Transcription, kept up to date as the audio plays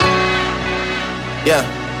Yeah.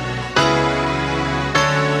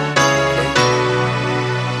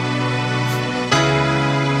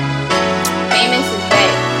 Famous is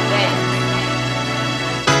back.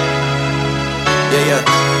 Yeah.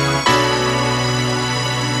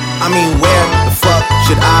 I mean, where the fuck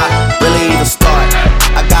should I really even start?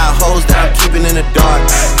 I got hoes that I'm keeping in the dark.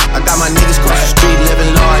 I got my niggas cross the street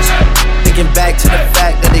living large. Thinking back to the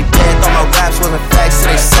fact that they dead, thought my raps wasn't facts, so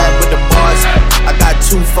they sat with the bars. I got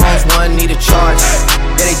 2 phones, one need a charge.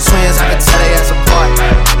 Yeah, they twins, I can tell they ass apart.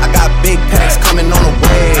 I got big packs coming on the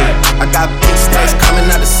way. I got big stacks coming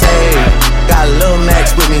out to save. Got Lil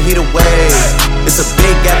Max with me, he the wave. It's a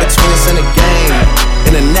big gap between us and the game.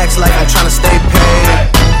 In the next life, I'm tryna stay paid.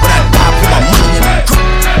 When I die, put my money in the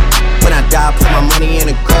grave. When I die, put my money in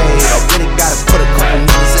the grave. I really gotta put a couple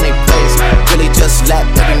niggas in their place. Really just lap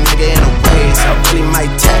every nigga in a race. I really might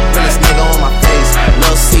tap realest nigga on my face.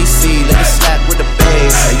 Lil CC, let me slap with the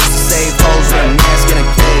bass. I used to save hoes with a mask in a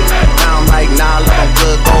cave. Now I'm like, nah, love, I'm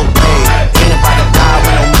good, go away. Ain't about to die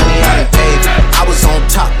with no money I done paid. I was on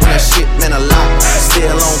top when that shit meant a lot.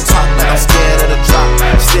 Still on top like I'm scared of the drop.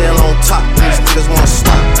 Still on top when these niggas wanna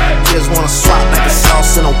stop. Kids wanna swap like the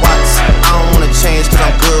sauce in a Watts. I don't wanna change cause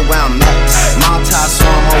I'm good where I'm at. Multi, so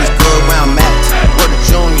I'm always good where I'm at. Word of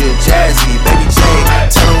Junior, Jazzy, Baby J.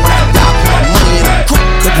 Tell them when I die, put my money in the group.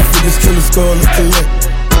 Couple figures, kill a score, look collect.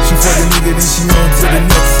 She fuck a nigga, then she on to the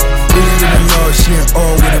next. Really in the law, she ain't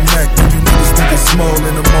all with a Mac. When you niggas think it's small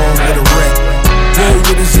in the mall with a rack. Roll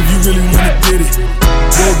with us if you really wanna get it.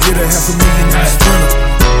 Go get a $500,000 in the sprinter.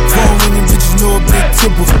 Phone ringing, bitches know a big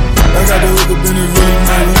temple. I got the hook up and it really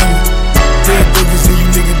no limit. Dead burgers in you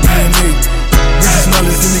nigga DNA. Bitches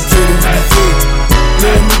knowledge indicated with the head.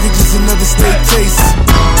 Little nigga just another state case.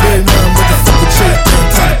 Dead now motherfucker chase, damn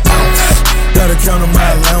time to bounce. Gotta count on my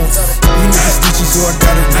allowance. You niggas snitching so I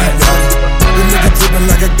gotta reroute it. The nigga drippin'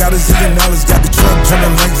 like I got $1 zillion. Got the truck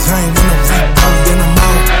jumping like Zane when I'm rebound. Then I'm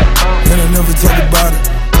out, and I never talk about it.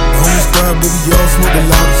 The homie squad, but we all smoke the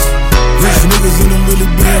loudest. Rich niggas and them really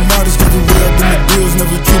being modest. Cause the way I do my deals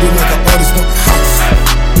never treated like an artist. No house,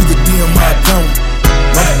 you could DM my account.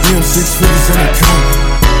 My DM 6 figures in the account.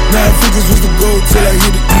 9 figures was the goal till I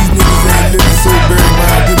hit it.